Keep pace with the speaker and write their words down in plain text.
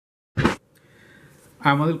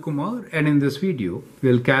I'm Anil Kumar, and in this video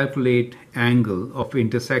we'll calculate angle of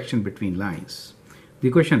intersection between lines. The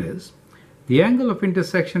question is, the angle of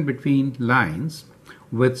intersection between lines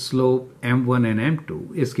with slope m1 and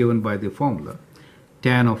m2 is given by the formula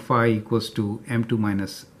tan of phi equals to m2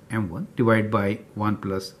 minus m1 divided by 1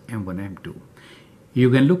 plus m1 m2. You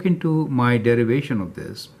can look into my derivation of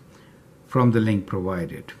this from the link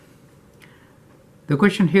provided. The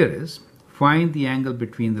question here is, find the angle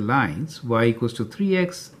between the lines y equals to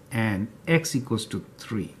 3x and x equals to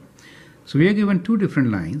 3. So we are given two different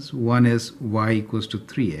lines. One is y equals to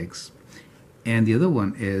 3x and the other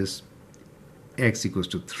one is x equals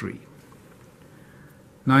to 3.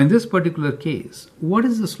 Now in this particular case, what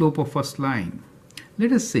is the slope of first line?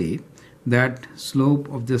 Let us say that slope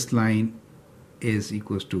of this line is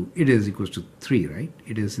equals to 3, right?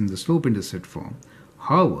 It is in the slope intercept form.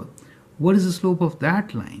 However, what is the slope of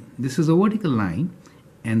that line? This is a vertical line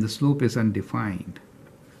and the slope is undefined,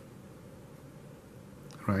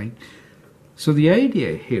 right? So the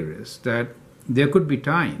idea here is that there could be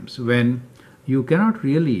times when you cannot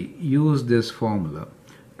really use this formula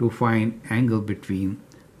to find angle between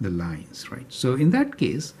the lines, right? So in that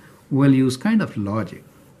case, we'll use kind of logic,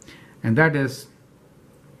 and that is,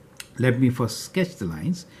 let me first sketch the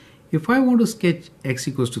lines. If I want to sketch x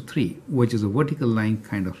equals to 3, which is a vertical line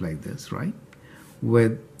kind of like this, right,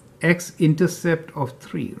 with x-intercept of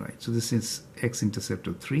 3, right, so this is x-intercept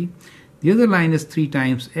of 3. The other line is 3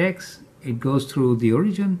 times x. It goes through the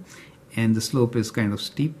origin and the slope is kind of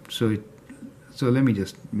steep, so let me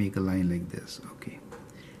just make a line like this. Okay,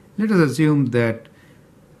 let us assume that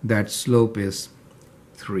that slope is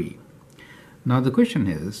 3. Now the question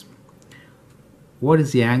is, what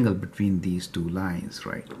is the angle between these two lines,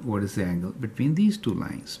 right? What is the angle between these two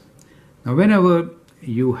lines? Now, whenever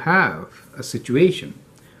you have a situation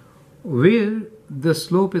where the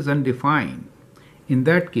slope is undefined, in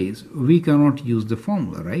that case, we cannot use the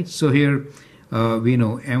formula, right? So here we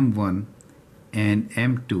know m1 and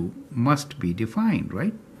m2 must be defined,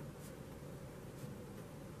 right?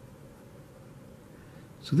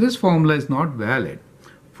 So this formula is not valid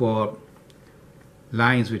for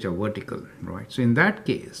lines which are vertical, right? So in that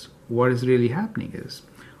case, what is really happening is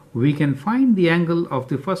we can find the angle of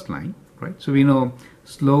the first line, right? So we know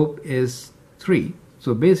slope is 3.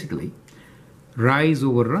 So basically, rise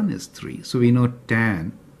over run is 3. So we know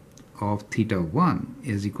tan of theta 1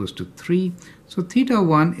 is equals to 3. So theta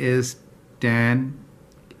 1 is tan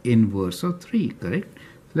inverse of 3, correct?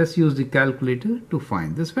 Let's use the calculator to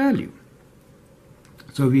find this value.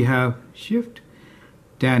 So we have shift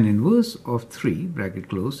tan inverse of 3 bracket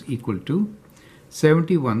close equal to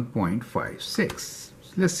 71.56. So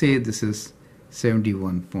let's say this is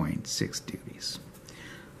 71.6 degrees.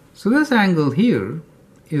 So this angle here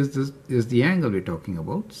is the angle we're talking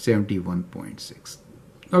about, 71.6.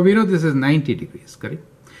 Now we know this is 90 degrees, correct?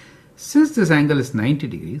 Since this angle is 90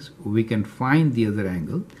 degrees, we can find the other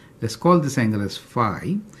angle. Let's call this angle as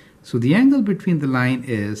phi. So the angle between the line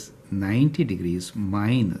is 90 degrees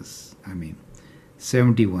minus,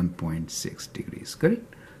 71.6 degrees,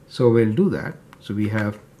 correct? So we'll do that. So we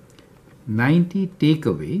have 90 take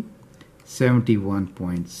away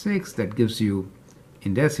 71.6, that gives you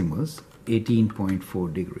in decimals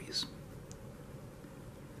 18.4 degrees.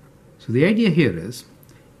 So the idea here is,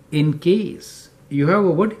 in case you have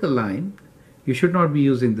a vertical line, you should not be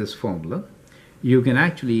using this formula. You can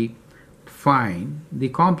actually find the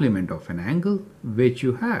complement of an angle which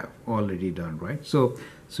you have already done, right? So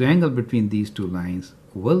angle between these two lines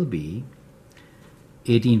will be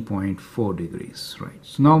 18.4 degrees, right?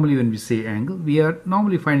 So normally when we say angle, we are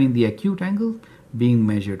normally finding the acute angle being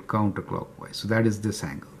measured counterclockwise. So that is this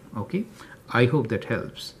angle, okay? I hope that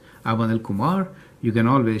helps. I'm Anil Kumar. You can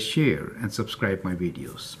always share and subscribe my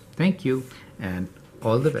videos. Thank you and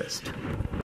all the best.